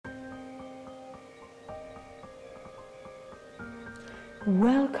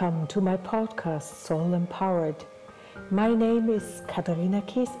Welcome to my podcast, Soul Empowered. My name is Katharina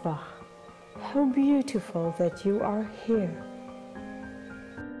Kiesbach. How beautiful that you are here.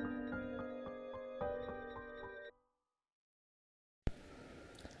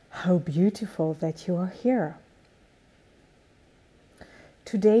 How beautiful that you are here.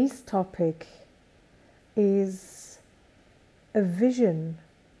 Today's topic is a vision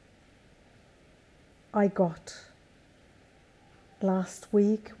I got last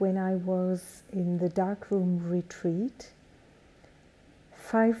week when I was in the darkroom retreat.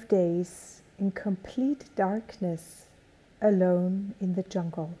 5 days in complete darkness, alone in the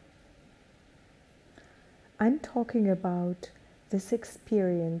jungle. I'm talking about this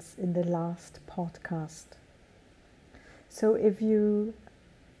experience in the last podcast. So if you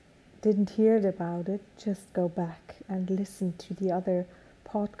didn't hear about it, just go back and listen to the other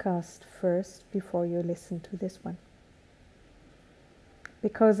podcast first before you listen to this one.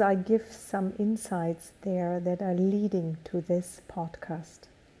 Because I give some insights there that are leading to this podcast.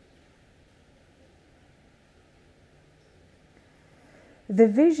 The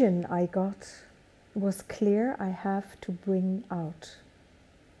vision I got was clear. I have to bring out.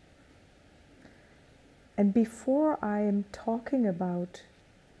 And before I am talking about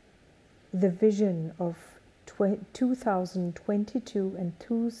the vision of 2022 and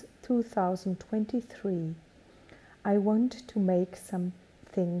 2023, I want to make some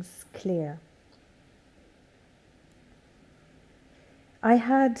things clear. I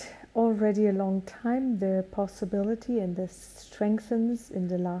had already a long time the possibility, and this strengthens in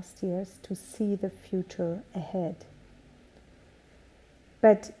the last years, to see the future ahead.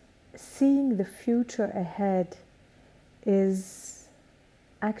 But seeing the future ahead is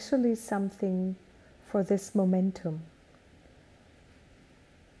actually something for this momentum.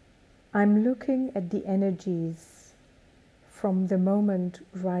 I'm looking at the energies from the moment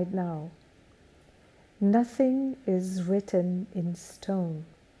right now. Nothing is written in stone,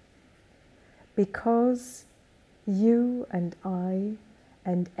 because you and I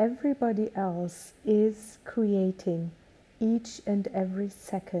and everybody else is creating each and every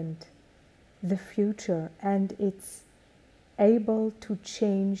second the future, and it's able to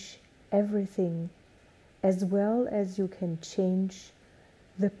change everything as well as you can change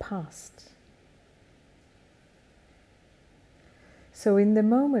the past. So in the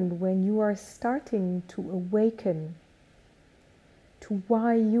moment when you are starting to awaken to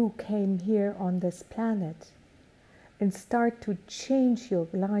why you came here on this planet and start to change your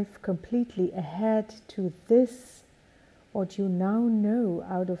life completely ahead to this, what you now know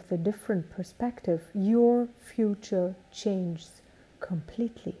out of the different perspective, your future changes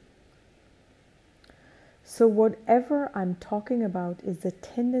completely. So whatever I'm talking about is the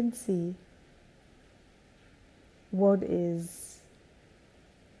tendency, what is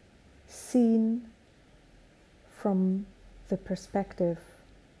seen from the perspective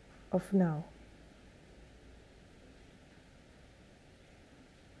of now.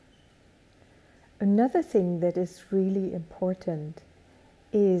 Another thing that is really important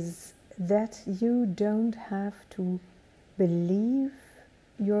is that you don't have to believe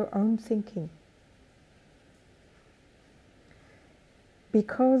your own thinking,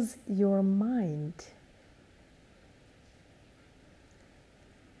 because your mind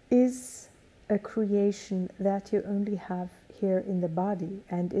is a creation that you only have here in the body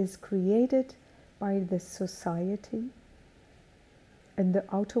and is created by the society and the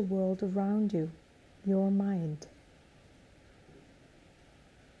outer world around you, your mind.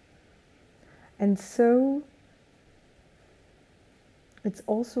 And so it's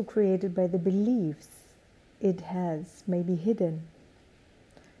also created by the beliefs it has, maybe hidden,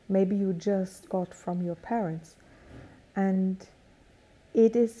 maybe you just got from your parents. And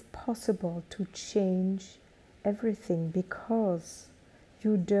it is possible to change everything, because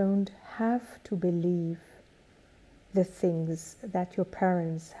you don't have to believe the things that your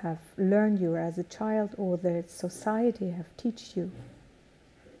parents have learned you as a child or that society have taught you.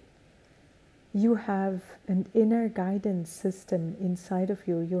 You have an inner guidance system inside of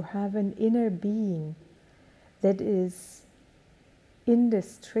you. You have an inner being that is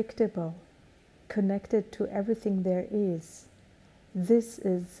indestructible, connected to everything there is. This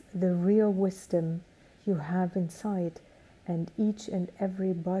is the real wisdom you have inside, and each and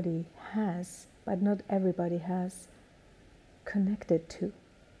everybody has, but not everybody has, connected to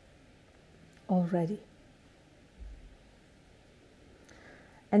already.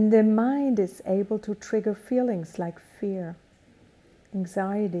 And the mind is able to trigger feelings like fear,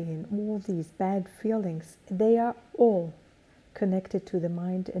 anxiety, and all these bad feelings. They are all connected to the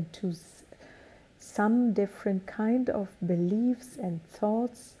mind and to some different kind of beliefs and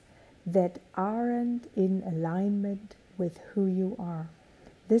thoughts that aren't in alignment with who you are.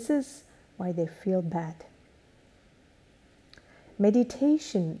 This is why they feel bad.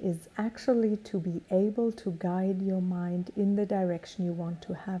 Meditation is actually to be able to guide your mind in the direction you want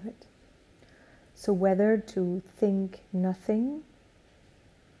to have it. So whether to think nothing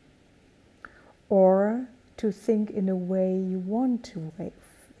or to think in a way you want to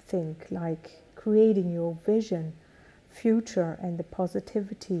think, like creating your vision, future, and the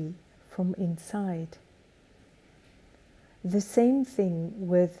positivity from inside. The same thing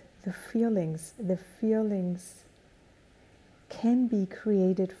with the feelings. The feelings can be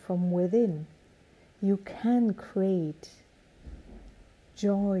created from within. You can create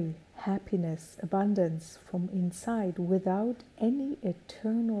joy, happiness, abundance from inside without any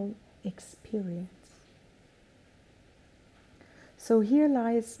external experience. So here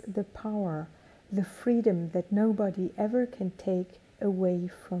lies the power, the freedom that nobody ever can take away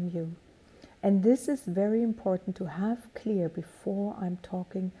from you. And this is very important to have clear before I'm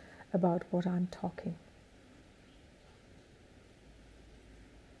talking about what I'm talking.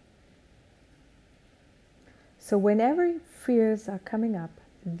 So whenever fears are coming up,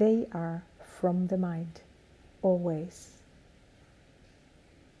 they are from the mind, always.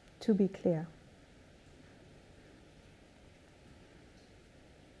 To be clear.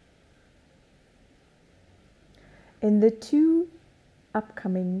 In the 2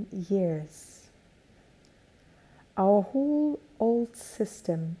 upcoming years, our whole old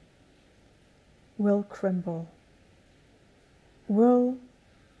system will crumble, will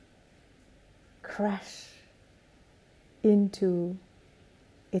crash into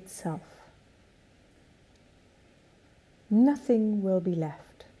itself. Nothing will be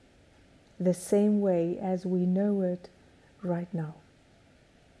left the same way as we know it right now.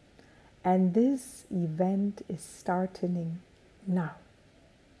 And this event is starting now.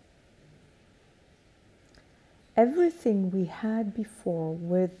 Everything we had before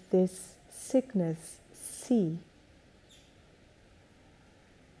with this sickness, C,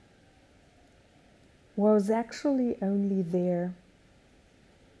 was actually only there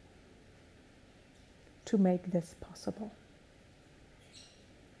to make this possible.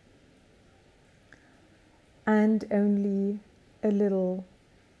 And only a little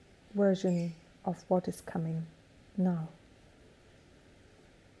version of what is coming now.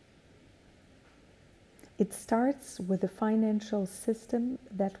 It starts with a financial system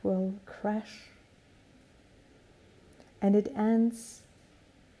that will crash, and it ends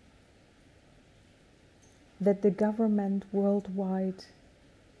that the government worldwide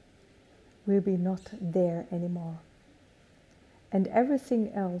will be not there anymore. And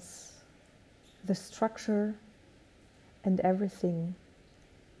everything else, the structure and everything,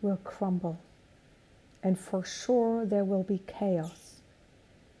 will crumble. And for sure there will be chaos.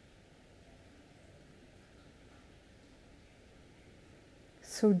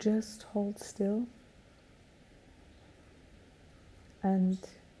 So just hold still and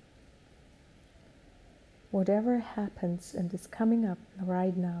whatever happens and is coming up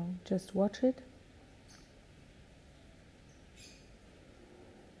right now, just watch it.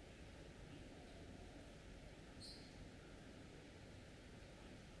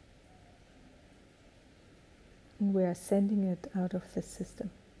 And we are sending it out of the system,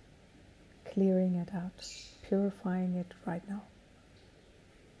 clearing it out, purifying it right now.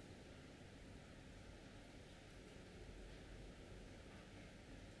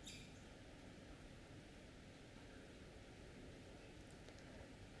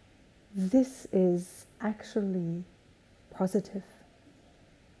 This is actually positive.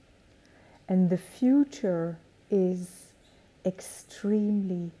 And the future is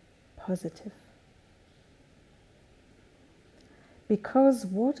extremely positive. Because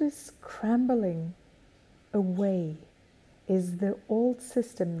what is crumbling away is the old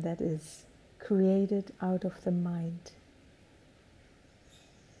system that is created out of the mind.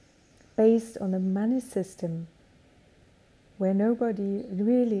 Based on a money system where nobody,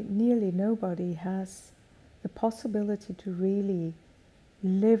 nearly nobody has the possibility to really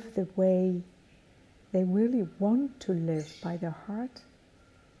live the way they really want to live by their heart.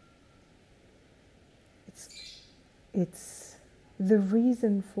 It's the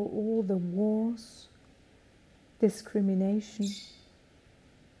reason for all the wars, discrimination,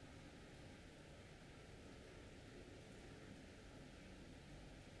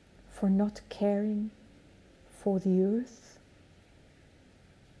 for not caring for the earth,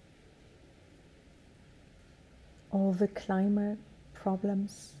 all the climate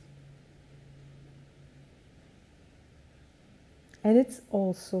problems. And it's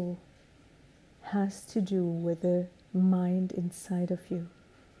also has to do with the mind inside of you.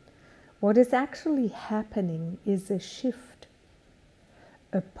 What is actually happening is a shift,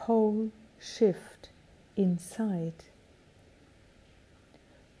 a pole shift inside,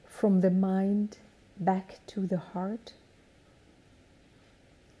 from the mind back to the heart.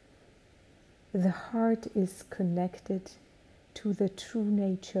 The heart is connected to the true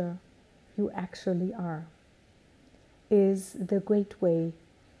nature you actually are, is the gateway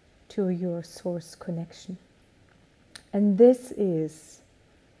to your source connection. And this is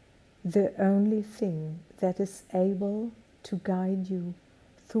the only thing that is able to guide you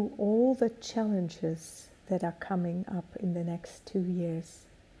through all the challenges that are coming up in the next 2 years.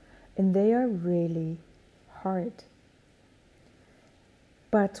 And they are really hard.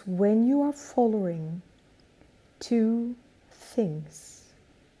 But when you are following two things,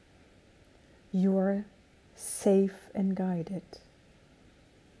 you are safe and guided.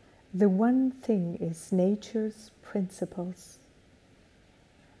 The one thing is nature's principles,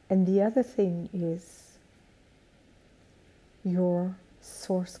 and the other thing is your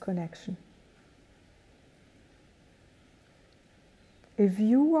source connection. If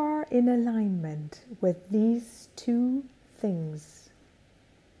you are in alignment with these two things,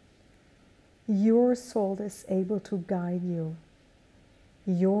 your soul is able to guide you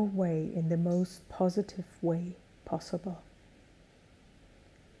your way in the most positive way possible.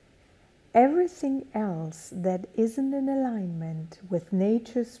 Everything else that isn't in alignment with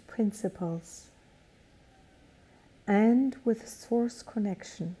nature's principles and with source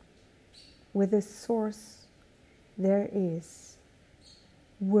connection, with the source there is,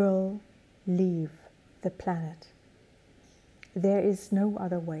 will leave the planet. There is no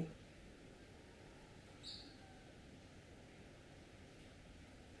other way.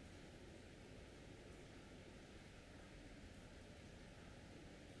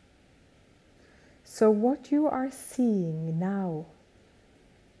 So what you are seeing now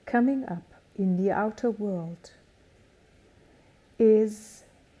coming up in the outer world is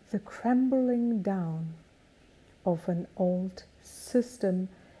the crumbling down of an old system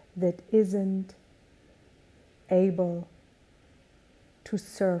that isn't able to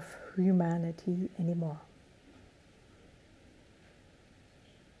serve humanity anymore.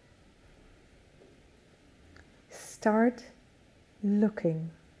 Start looking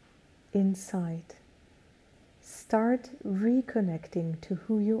inside. Start reconnecting to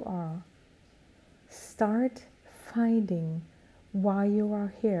who you are. Start finding why you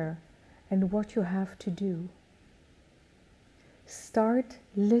are here and what you have to do. Start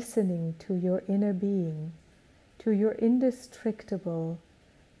listening to your inner being, to your indestructible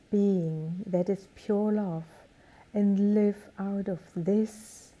being that is pure love, and live out of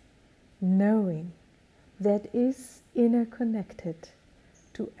this knowing that is interconnected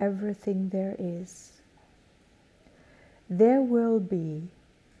to everything there is. There will be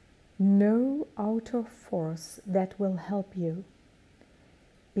no outer force that will help you,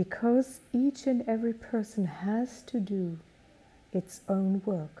 because each and every person has to do its own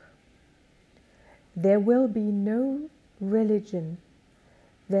work. There will be no religion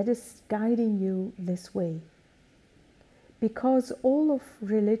that is guiding you this way, because all of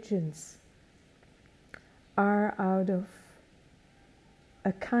religions are out of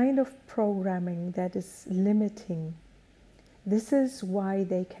a kind of programming that is limiting. This is why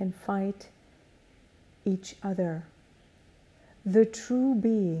they can fight each other. The true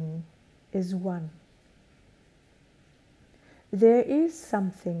being is one. There is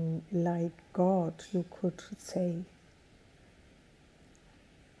something like God, you could say.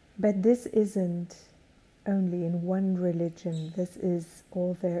 But this isn't only in one religion. This is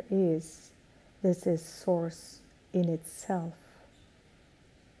all there is. This is source in itself.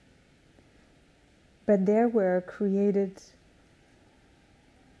 But there were created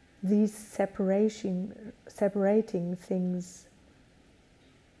these separating things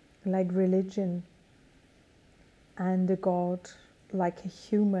like religion and a God like a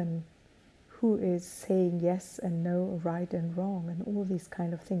human who is saying yes and no, right and wrong, and all these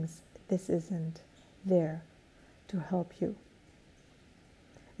kind of things. This isn't there to help you.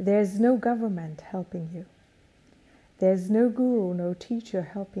 There's no government helping you. There's no guru, no teacher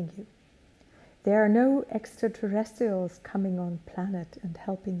helping you. There are no extraterrestrials coming on planet and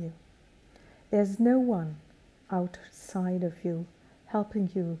helping you. There's no one outside of you helping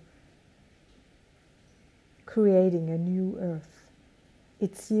you creating a new earth.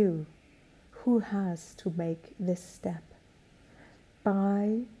 It's you who has to make this step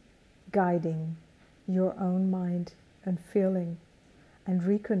by guiding your own mind and feeling and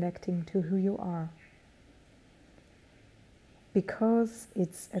reconnecting to who you are. because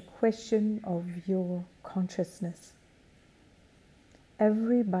it's a question of your consciousness.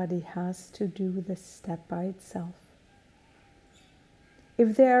 Everybody has to do this step by itself.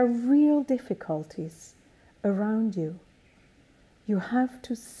 If there are real difficulties around you, you have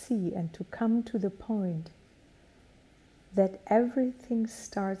to see and to come to the point that everything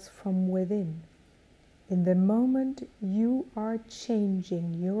starts from within. In the moment you are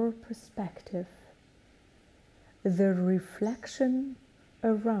changing your perspective, the reflection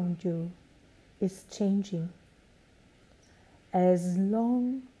around you is changing. As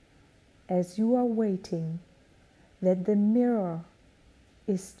long as you are waiting that the mirror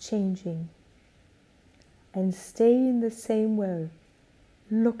is changing and stay in the same way,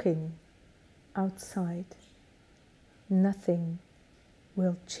 looking outside, nothing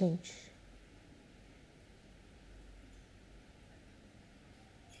will change.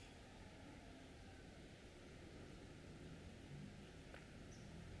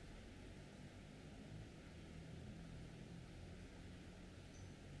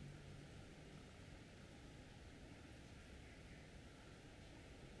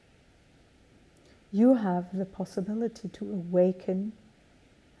 You have the possibility to awaken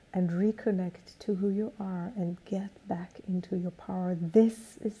and reconnect to who you are and get back into your power.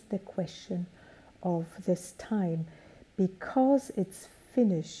 This is the question of this time, because it's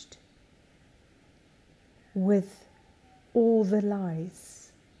finished with all the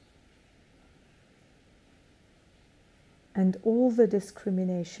lies and all the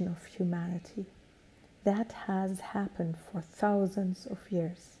discrimination of humanity. That has happened for thousands of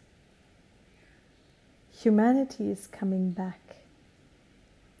years. Humanity is coming back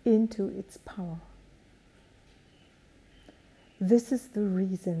into its power. This is the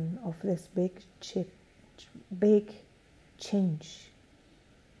reason of this big change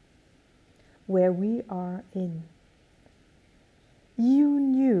where we are in. You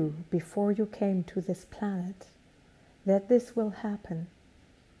knew before you came to this planet that this will happen,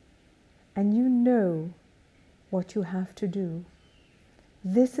 and you know what you have to do.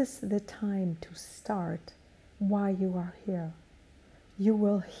 This is the time to start why you are here. You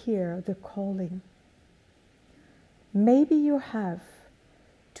will hear the calling. Maybe you have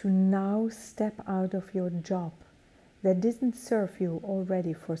to now step out of your job that didn't serve you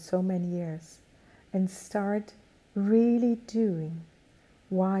already for so many years and start really doing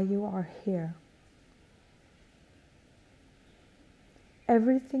why you are here.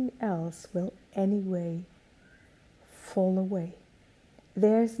 Everything else will anyway fall away.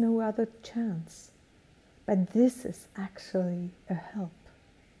 There's no other chance, but this is actually a help.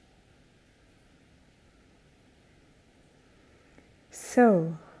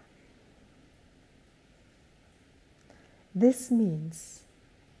 So, this means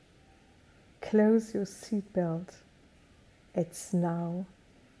close your seatbelt. It's now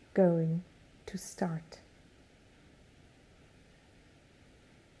going to start.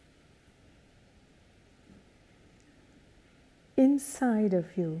 Inside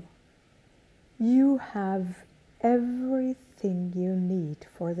of you, you have everything you need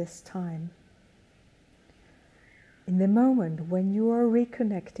for this time. In the moment when you are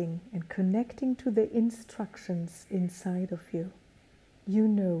reconnecting and connecting to the instructions inside of you, you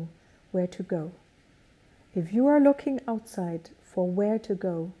know where to go. If you are looking outside for where to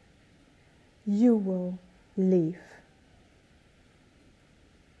go, you will leave.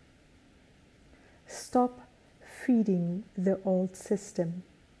 Stop feeding the old system.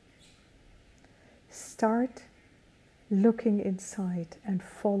 Start looking inside and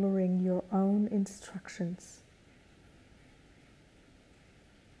following your own instructions.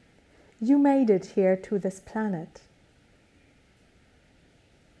 You made it here to this planet.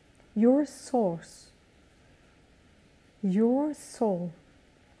 Your source, your soul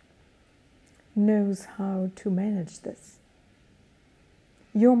knows how to manage this.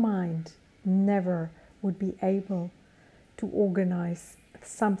 Your mind never would be able to organize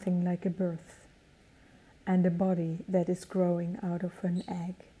something like a birth and a body that is growing out of an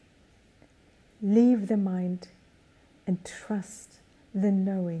egg. Leave the mind and trust the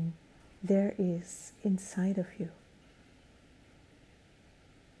knowing there is inside of you.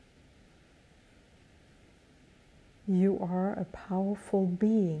 You are a powerful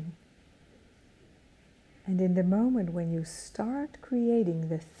being. And in the moment when you start creating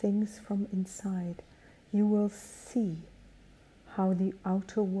the things from inside, you will see how the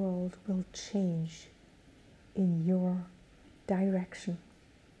outer world will change in your direction.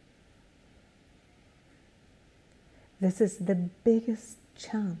 This is the biggest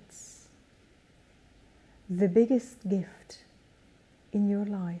chance, the biggest gift in your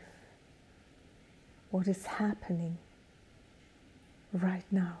life. What is happening right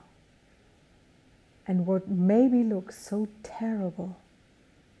now. And what maybe looks so terrible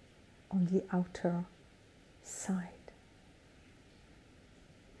on the outer side.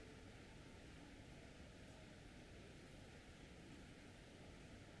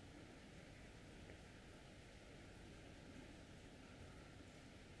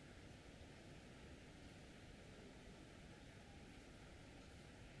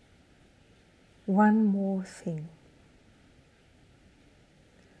 One more thing.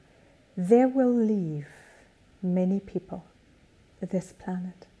 There will leave many people this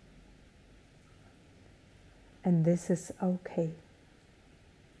planet. And this is okay.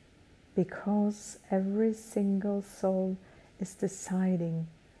 Because every single soul is deciding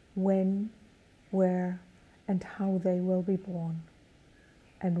when, where, and how they will be born.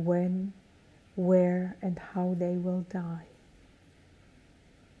 And when, where, and how they will die.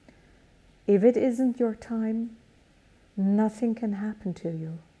 If it isn't your time, nothing can happen to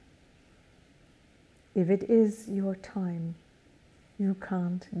you. If it is your time, you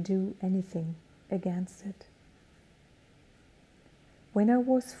can't do anything against it. When I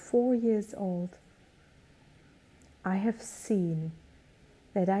was 4 years old, I have seen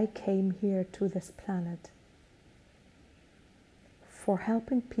that I came here to this planet for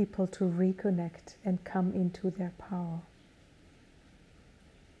helping people to reconnect and come into their power.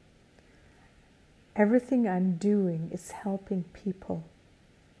 Everything I'm doing is helping people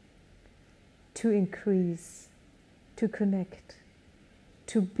to increase, to connect,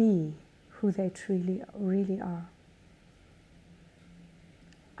 to be who they truly, really are.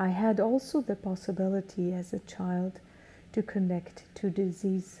 I had also the possibility as a child to connect to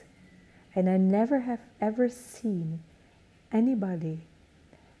disease, and I never have ever seen anybody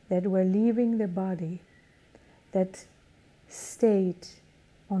that were leaving the body that stayed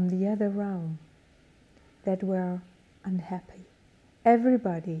on the other realm, that were unhappy.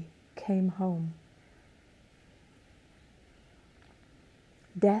 Everybody came home.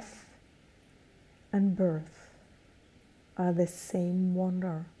 Death and birth are the same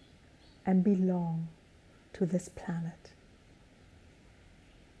wonder and belong to this planet.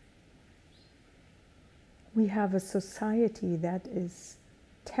 We have a society that is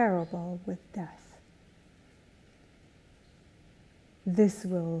terrible with death. This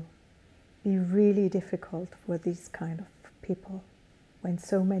will be really difficult for these kind of people when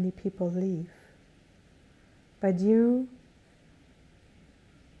so many people leave. But you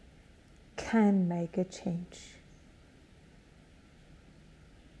can make a change.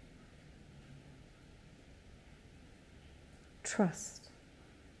 Trust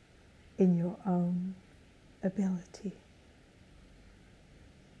in your own ability.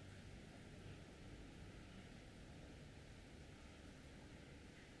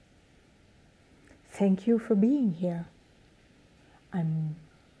 Thank you for being here.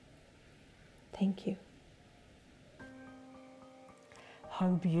 Thank you. How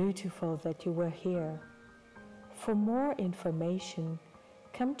beautiful that you were here. For more information,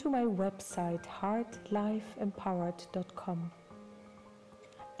 come to my website heartlifeempowered.com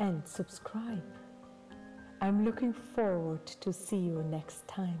and subscribe. I'm looking forward to see you next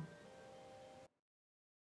time.